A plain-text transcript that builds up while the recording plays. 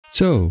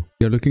So,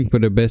 you're looking for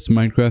the best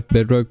Minecraft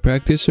Bedrock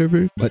practice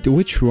server? But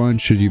which one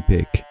should you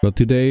pick? Well,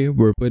 today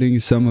we're putting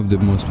some of the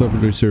most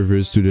popular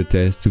servers to the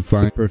test to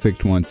find the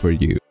perfect one for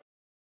you.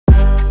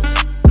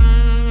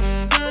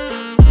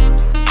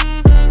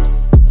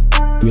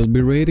 We'll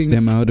be rating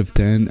them out of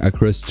 10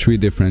 across 3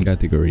 different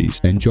categories.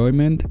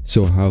 Enjoyment,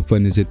 so how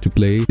fun is it to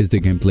play? Is the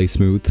gameplay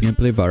smooth?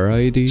 Gameplay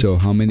variety, so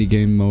how many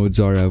game modes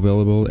are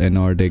available and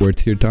are they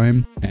worth your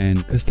time?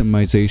 And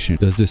customization,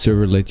 does the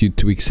server let you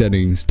tweak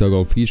settings,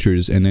 toggle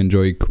features, and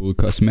enjoy cool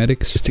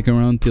cosmetics? Stick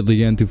around till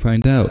the end to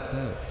find out.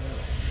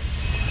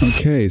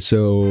 Okay,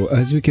 so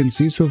as we can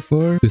see so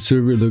far, the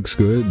server looks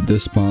good, the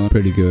spawn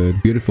pretty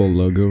good, beautiful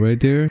logo right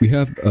there. We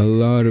have a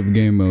lot of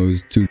game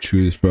modes to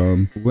choose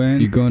from.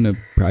 When you go on a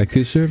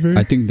practice server,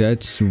 I think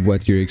that's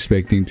what you're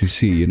expecting to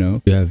see, you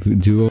know? You have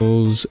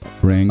duels,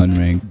 ranked,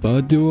 unranked,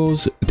 but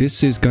duels,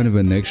 this is kind of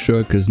an extra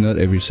because not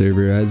every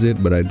server has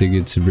it, but I think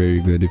it's very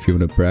good if you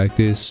want to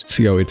practice,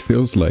 see how it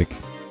feels like.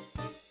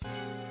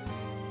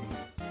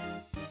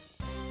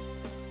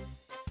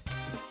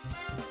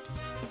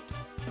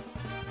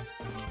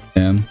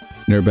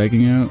 They're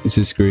backing out. This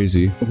is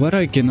crazy. What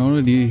I can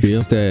already feel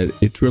is that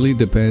it really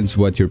depends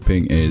what your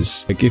ping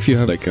is. Like if you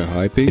have like a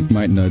high ping, it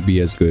might not be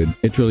as good.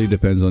 It really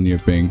depends on your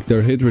ping.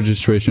 Their hit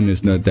registration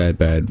is not that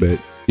bad, but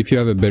if you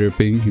have a better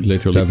ping, you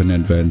literally have an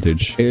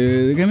advantage.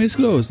 The game is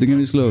close. The game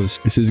is close.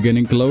 This is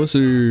getting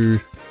closer.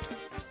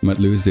 I might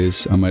lose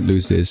this. I might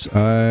lose this.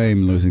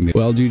 I'm losing this.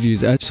 Well,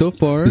 GG's. So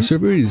far, the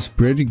server is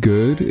pretty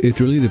good. It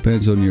really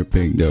depends on your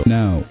ping, though.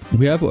 Now,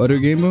 we have other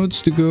game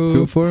modes to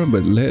go for,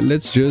 but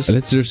let's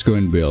just go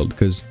and build.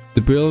 Because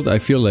the build, I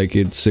feel like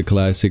it's a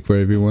classic for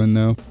everyone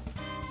now.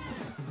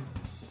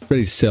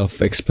 Pretty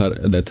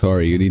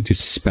self-explanatory. You need to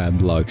spam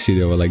blocks. You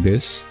know, like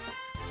this.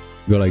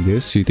 Go like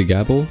this. You take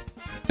apple.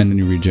 And then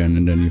you regen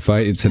and then you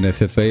fight. It's an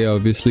FFA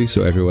obviously,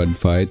 so everyone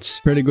fights.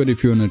 Pretty good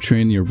if you want to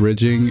train your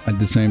bridging at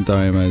the same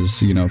time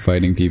as, you know,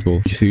 fighting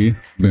people. You see?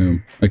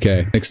 Boom.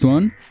 Okay, next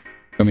one.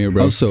 Come here,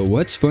 bro. Also,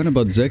 what's fun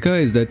about zeqa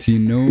is that you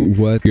know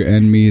what your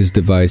enemy's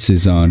device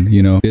is on.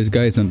 You know, this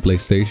guy's on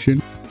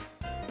PlayStation.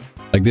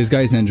 Like this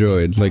guy's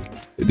Android. Like,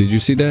 did you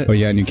see that? Oh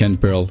yeah, and you can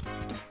pearl.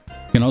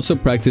 You can also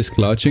practice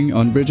clutching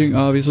on bridging,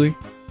 obviously,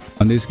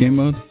 on this game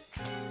mode,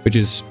 which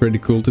is pretty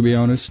cool to be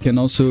honest. Can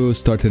also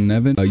start an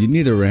event. You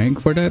need a rank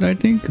for that, I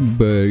think,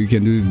 but you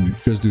can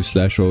just do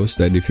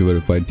 /host, and if you want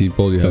to fight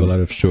people, you have a lot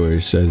of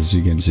choice, as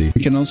you can see.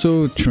 You can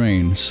also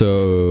train,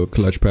 so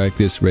clutch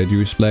practice,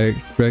 reduce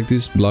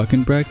practice,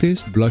 blocking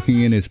practice.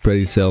 Blocking in is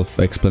pretty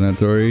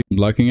self-explanatory.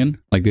 Blocking in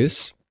like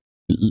this.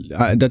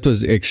 That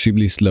was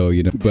extremely slow,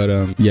 you know,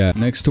 but yeah.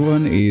 Next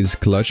one is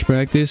clutch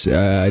practice.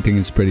 I think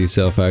it's pretty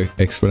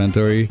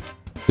self-explanatory.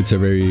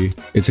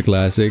 It's a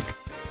classic.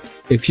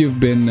 If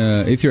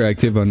you're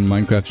active on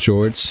Minecraft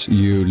Shorts,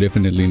 you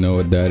definitely know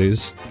what that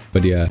is.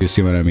 But yeah, you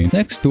see what I mean.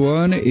 Next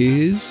one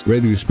is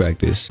reduce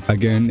practice.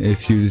 Again,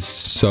 if you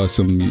saw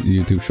some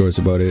YouTube shorts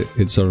about it,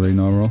 it's totally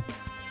normal.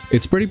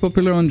 It's pretty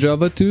popular on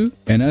Java too.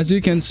 And as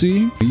you can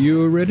see,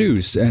 you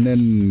reduce. And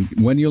then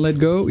when you let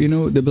go, you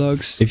know, the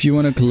blocks. If you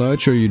want to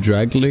clutch or you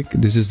drag click,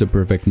 this is the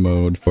perfect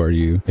mode for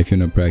you if you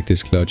want to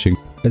practice clutching.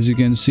 As you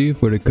can see,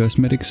 for the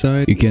cosmetic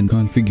side, you can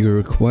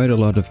configure quite a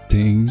lot of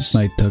things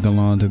like toggle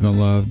on,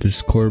 toggle off, the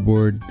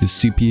scoreboard, the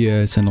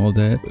CPS and all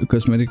that.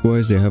 Cosmetic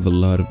wise, they have a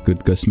lot of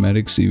good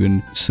cosmetics,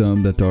 even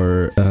some that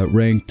are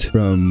ranked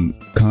from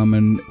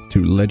common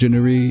to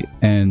legendary,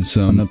 and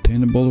some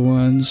unobtainable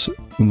ones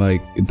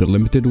like the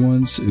limited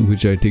ones,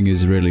 which I think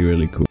is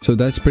really cool. So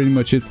that's pretty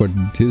much it for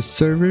this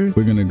server.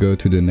 We're gonna go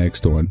to the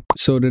next one.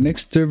 So the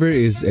next server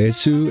is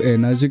hesu,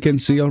 and as you can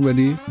see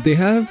already, they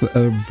have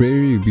a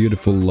very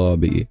beautiful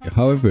lobby.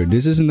 However,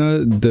 this is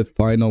not the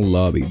final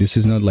lobby. This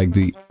is not like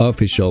the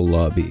official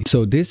lobby.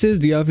 So this is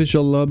the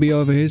official lobby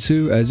of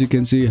hesu. As you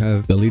can see, you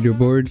have the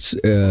leaderboards.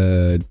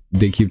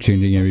 They keep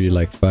changing every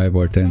like 5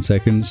 or 10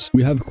 seconds.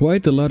 We have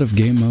quite a lot of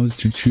game modes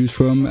to choose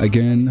from,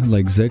 again,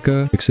 like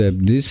zeqa,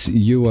 except this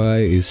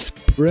UI is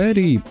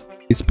pretty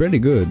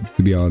good,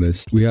 to be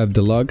honest. We have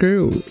the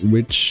logger,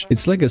 which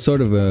it's like a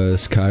sort of a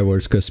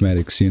Skywars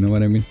cosmetics, you know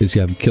what I mean? Because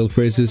you have kill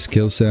phrases,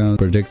 kill sound,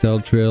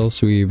 projectile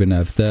trails. We even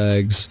have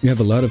tags. We have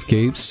a lot of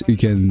capes. You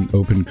can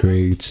open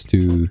crates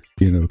to,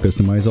 you know,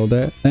 customize all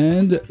that.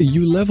 And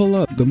you level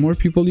up. The more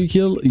people you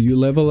kill, you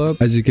level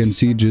up. As you can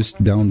see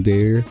just down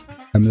there,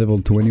 I'm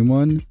level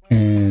 21,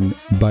 and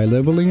by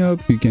leveling up,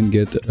 you can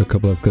get a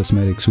couple of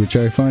cosmetics, which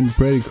I find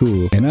pretty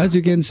cool. And as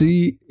you can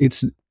see,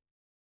 this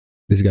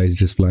guy is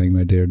just flying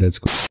right there. That's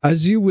cool.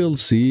 As you will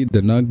see,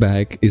 the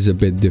knockback is a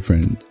bit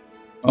different.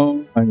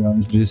 Oh my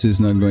gosh, this is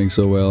not going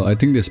so well. I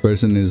think this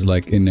person is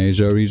like in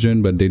Asia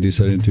region, but they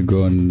decided to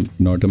go in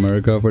North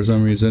America for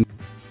some reason.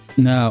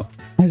 Now,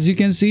 as you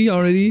can see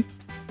already,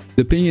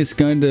 the ping is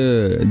kind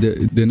of,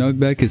 the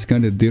knockback is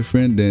kind of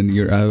different than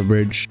your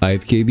average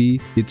 5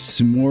 KB.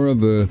 It's more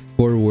of a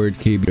forward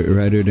KB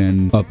rather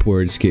than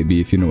upwards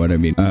KB, if you know what I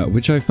mean.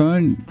 Which I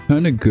find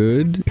kind of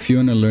good if you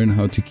want to learn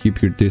how to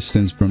keep your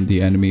distance from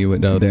the enemy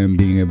without them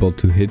being able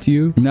to hit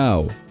you.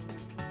 Now,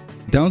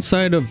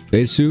 Downside of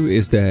hesu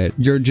is that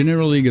you're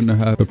generally gonna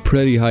have a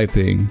pretty high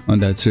ping on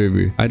that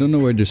server. I don't know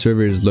where the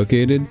server is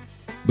located,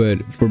 but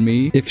for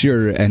me, if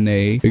you're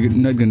NA, you're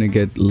not gonna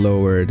get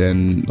lower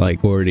than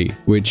like 40,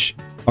 which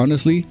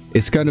honestly,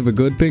 it's kind of a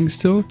good ping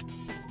still.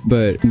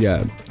 But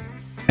yeah.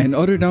 And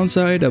other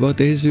downside about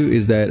the hesu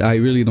is that I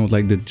really don't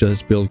like the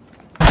just build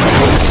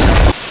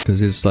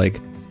because it's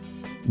like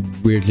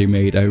weirdly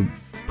made. I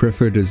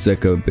prefer the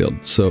zeqa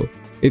build. So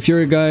if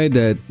you're a guy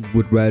that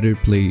would rather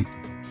play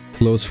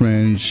close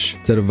range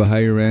instead of a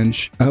higher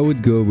range, I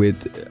would go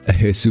with a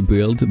hesu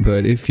build.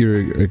 But if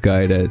you're a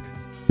guy that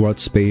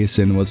wants space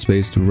and wants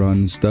space to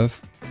run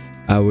stuff,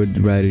 I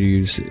would rather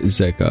use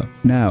zeqa.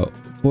 Now,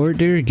 for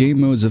their game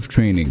modes of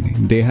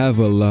training, they have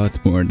a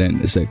lot more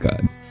than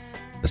zeqa.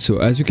 So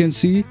as you can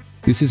see,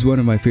 this is one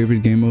of my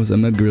favorite game modes.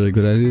 I'm not really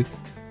good at it,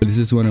 but this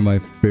is one of my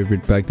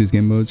favorite practice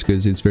game modes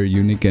because it's very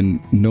unique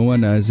and no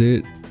one has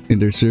it in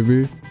their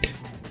server.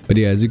 But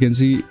yeah, as you can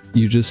see,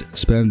 you just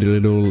spam the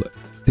little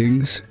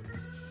things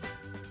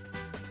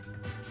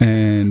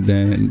and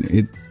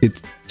then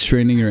it's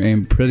training your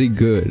aim pretty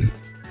good.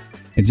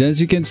 And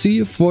as you can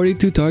see,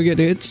 42 target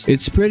hits.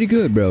 It's pretty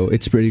good, bro.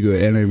 It's pretty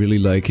good and I really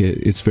like it.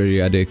 It's very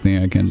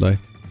addicting, I can't lie.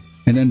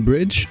 And then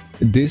bridge,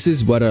 this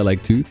is what I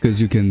like too,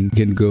 because you can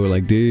go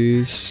like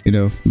this, you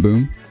know,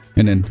 boom.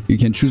 And then you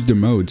can choose the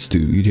modes too.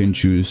 You can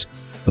choose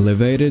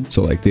elevated,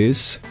 so like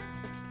this.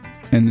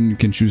 And then you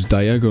can choose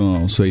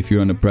diagonal, so if you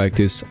want to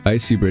practice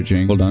icy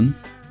bridging, hold on,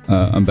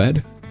 I'm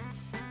bad.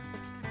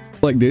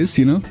 Like this,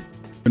 you know,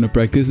 you're gonna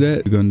practice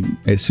that, you go on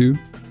hesu.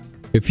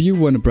 If you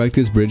want to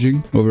practice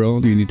bridging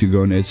overall, you need to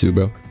go on hesu,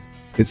 bro.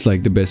 It's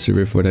like the best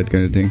server for that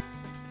kind of thing.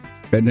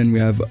 And then we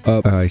have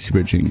icy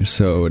bridging,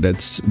 so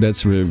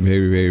that's really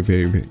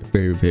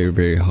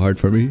very hard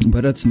for me.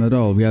 But that's not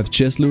all. We have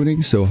chest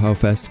looting, so how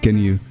fast can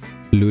you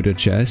loot a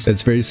chest?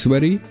 That's very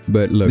sweaty,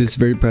 but look, this is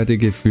very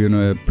practical if you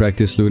wanna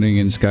practice looting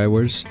in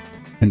Skywars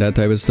and that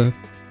type of stuff.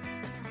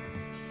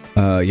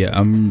 Yeah,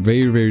 I'm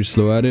very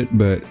slow at it,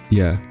 but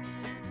yeah,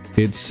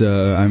 it's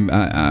I'm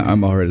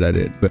alright at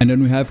it. And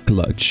then we have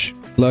clutch.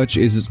 Clutch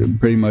is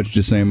pretty much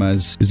the same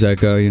as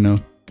zeqa, you know.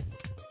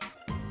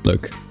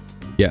 Look.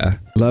 Yeah,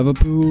 lava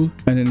pool,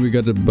 and then we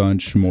got a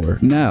bunch more.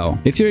 Now,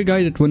 if you're a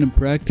guy that want to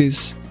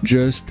practice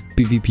just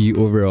PvP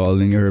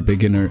overall and you're a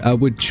beginner, I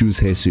would choose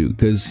hesu,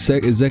 because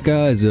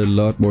zeqa has a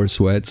lot more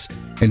sweats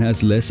and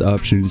has less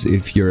options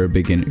if you're a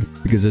beginner.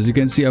 Because as you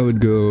can see, I would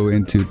go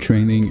into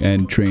training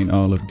and train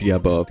all of the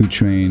above to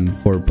train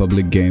for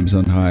public games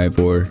on Hive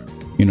or,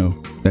 you know,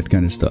 that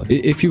kind of stuff.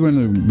 If you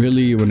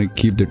really want to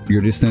keep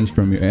your distance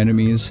from your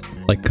enemies,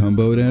 like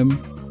combo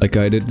them, like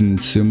I did in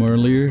Sumo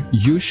earlier,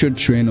 you should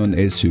train on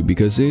hesu,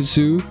 because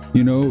hesu,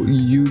 you know,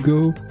 you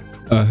go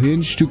a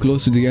hinge too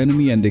close to the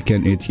enemy and they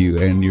can hit you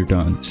and you're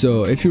done.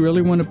 So if you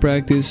really want to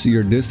practice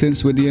your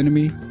distance with the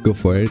enemy, go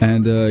for it.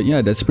 And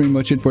yeah, that's pretty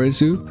much it for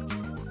hesu.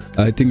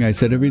 I think I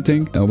said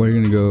everything. Now we're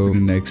gonna go to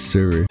the next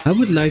server. I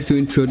would like to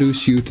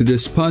introduce you to the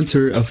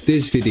sponsor of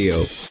this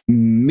video,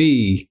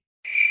 me.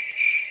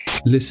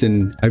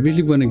 Listen, I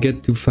really want to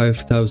get to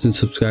 5,000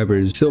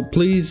 subscribers, so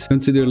please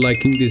consider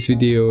liking this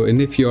video,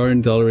 and if you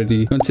aren't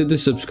already, consider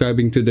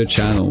subscribing to the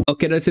channel.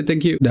 Okay, that's it,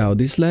 thank you. Now,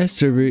 this last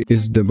server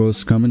is the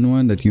most common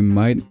one that you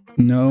might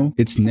know.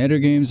 It's Nether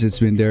Games. It's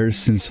been there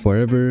since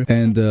forever,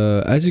 and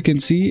as you can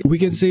see, we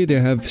can say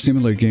they have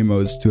similar game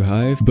modes to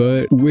Hive,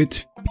 but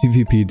with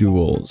PvP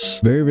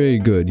duels. Very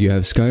good. You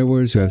have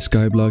Skywars, you have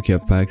Skyblock, you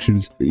have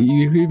factions,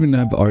 you even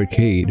have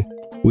arcade,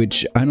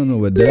 which I don't know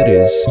what that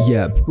is.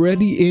 Yeah,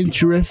 pretty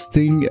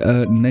interesting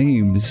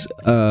names.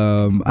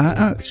 Can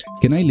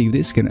I leave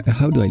this?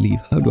 How do I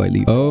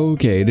leave?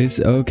 Okay,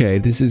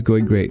 this is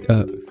going great.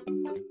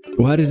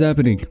 What is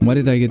happening? Why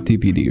did I get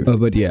TP'd here?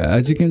 But yeah,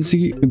 as you can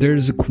see,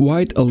 there's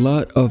quite a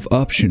lot of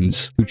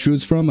options to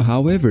choose from.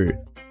 However,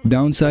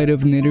 downside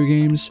of Nether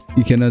Games,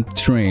 you cannot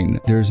train.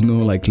 There's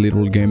no like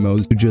little game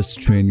modes to just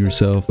train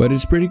yourself, but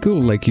it's pretty cool.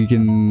 Like you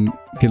can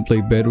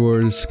play Bed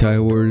Wars,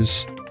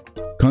 Skywars,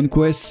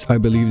 Conquests. I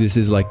believe this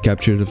is like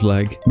capture the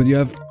flag, but you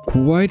have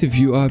quite a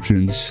few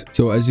options.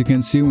 So as you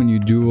can see, when you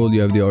duel,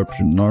 you have the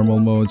option normal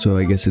mode, so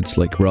I guess it's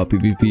like raw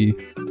PvP,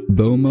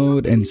 bow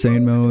mode,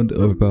 insane mode,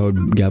 or about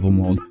gabble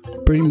mode.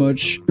 Pretty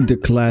much the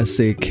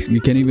classic.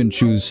 You can even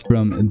choose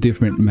from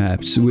different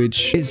maps,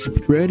 which is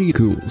pretty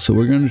cool. So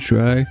we're gonna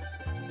try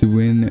to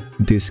win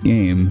this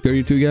game.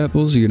 32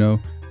 gapples, you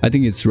know, I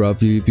think it's raw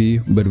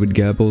PvP, but with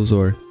gapples,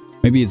 or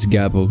maybe it's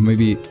gabble,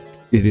 maybe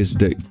it is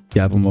the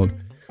gabble mode.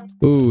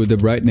 Ooh, the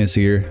brightness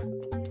here.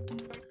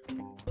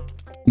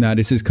 Nah,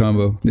 this is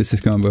combo.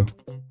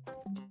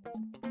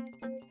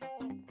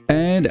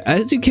 And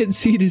as you can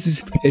see, this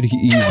is pretty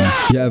easy.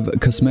 You have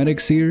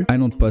cosmetics here. I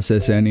don't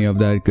possess any of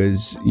that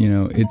because, you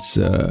know, it's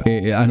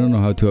I don't know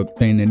how to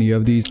obtain any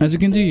of these. As you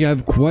can see, you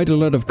have quite a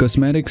lot of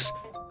cosmetics.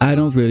 I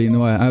don't really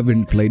know. I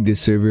haven't played this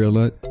server a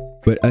lot,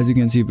 but as you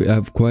can see, we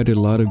have quite a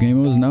lot of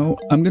game modes. Now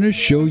I'm gonna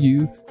show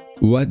you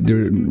what the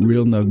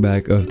real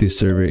knockback of this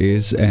server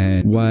is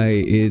and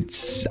why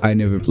I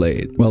never play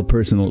it. Well,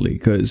 personally,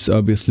 because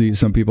obviously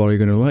some people are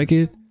gonna like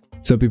it,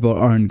 some people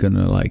aren't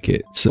gonna like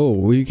it.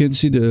 So you can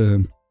see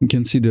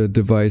the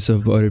device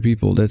of other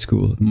people. That's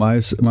cool.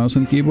 Mouse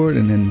and keyboard,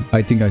 and then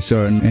I think I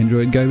saw an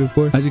Android guy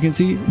before. As you can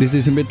see, this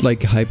is a bit like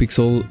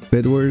Hypixel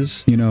Bed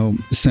Wars. You know,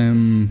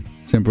 same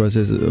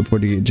process for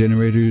the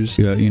generators.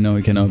 You know,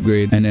 you can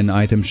upgrade, and then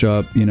item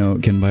shop. You know,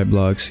 can buy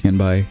blocks, can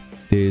buy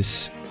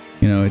this.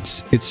 You know,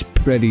 it's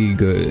pretty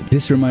good.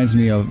 This reminds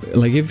me of,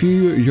 like, if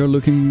you're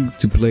looking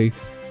to play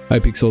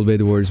Hypixel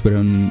Bed Wars but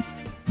on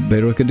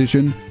Bedrock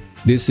edition,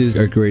 this is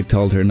a great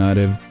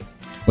alternative.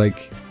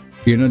 Like,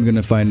 you're not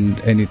gonna find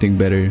anything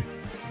better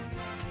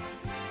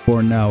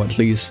for now, at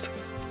least.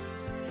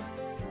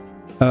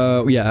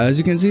 Yeah, as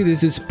you can see,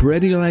 this is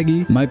pretty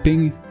laggy. My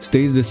ping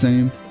stays the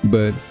same,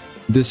 but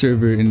the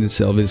server in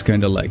itself is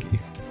kind of laggy.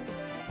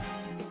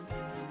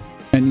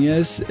 And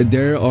yes,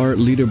 there are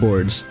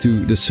leaderboards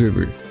to the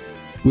server,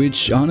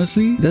 which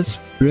honestly, that's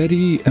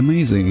pretty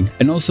amazing.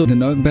 And also, the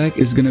knockback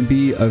is gonna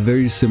be a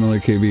very similar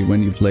KB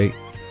when you play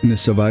in a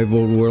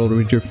survival world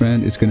with your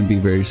friend. It's gonna be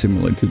very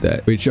similar to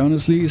that, which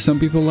honestly, some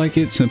people like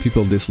it, some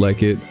people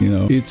dislike it. You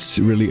know, it's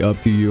really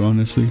up to you,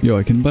 honestly. Yo,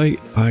 I can buy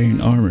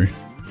iron armor.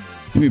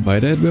 Can we buy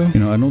that, bro? You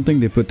know, I don't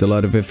think they put a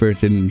lot of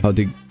effort in how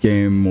the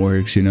game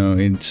works. You know,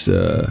 it's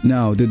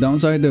now the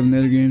downside of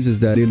Nether Games is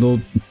that they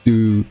don't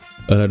do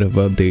a lot of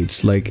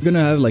updates. Like, you're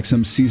gonna have like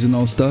some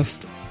seasonal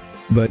stuff,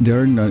 but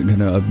they're not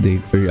gonna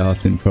update very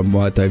often from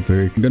what I've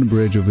heard. I'm gonna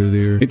bridge over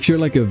there. If you're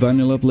like a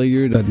vanilla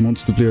player that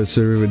wants to play a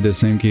server with the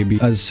same KB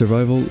as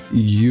survival,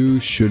 you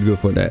should go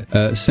for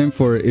that. Same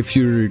for if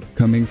you're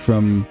coming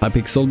from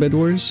Hypixel Bed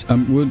Wars. I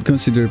would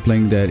consider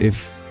playing that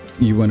if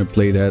you want to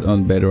play that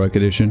on Bedrock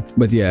edition.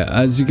 But yeah,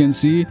 as you can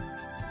see,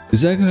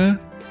 zeqa,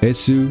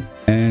 hesu,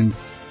 and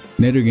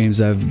Nether Games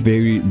have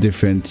very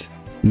different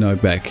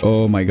knockback.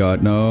 Oh my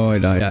god, no, I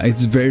died. Yeah,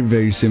 it's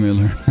very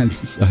similar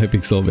to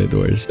Hypixel Bed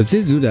Wars. Does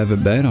this dude have a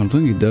bed? I don't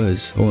think he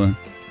does. Hold on.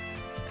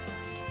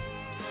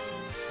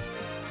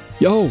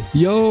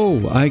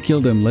 Yo, I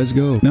killed him. Let's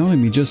go. Now let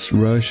me just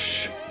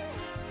rush.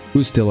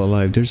 Who's still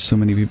alive? There's so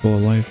many people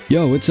alive.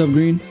 Yo, what's up,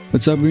 Green?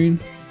 What's up, Green?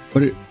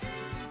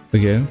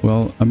 Okay,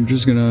 well, I'm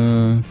just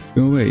gonna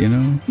go away, you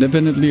know?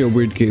 Definitely a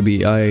weird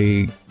KB.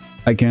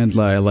 I can't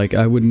lie. Like,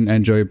 I wouldn't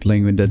enjoy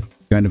playing with that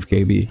kind of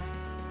KB.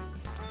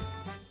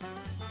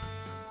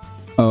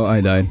 Oh,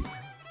 I died.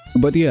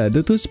 But yeah,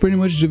 that was pretty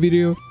much the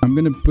video. I'm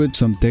gonna put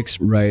some text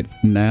right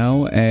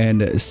now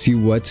and see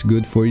what's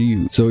good for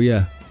you. So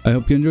yeah, I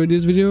hope you enjoyed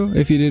this video.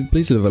 If you did,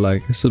 please leave a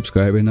like,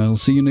 subscribe, and I'll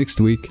see you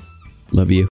next week. Love you.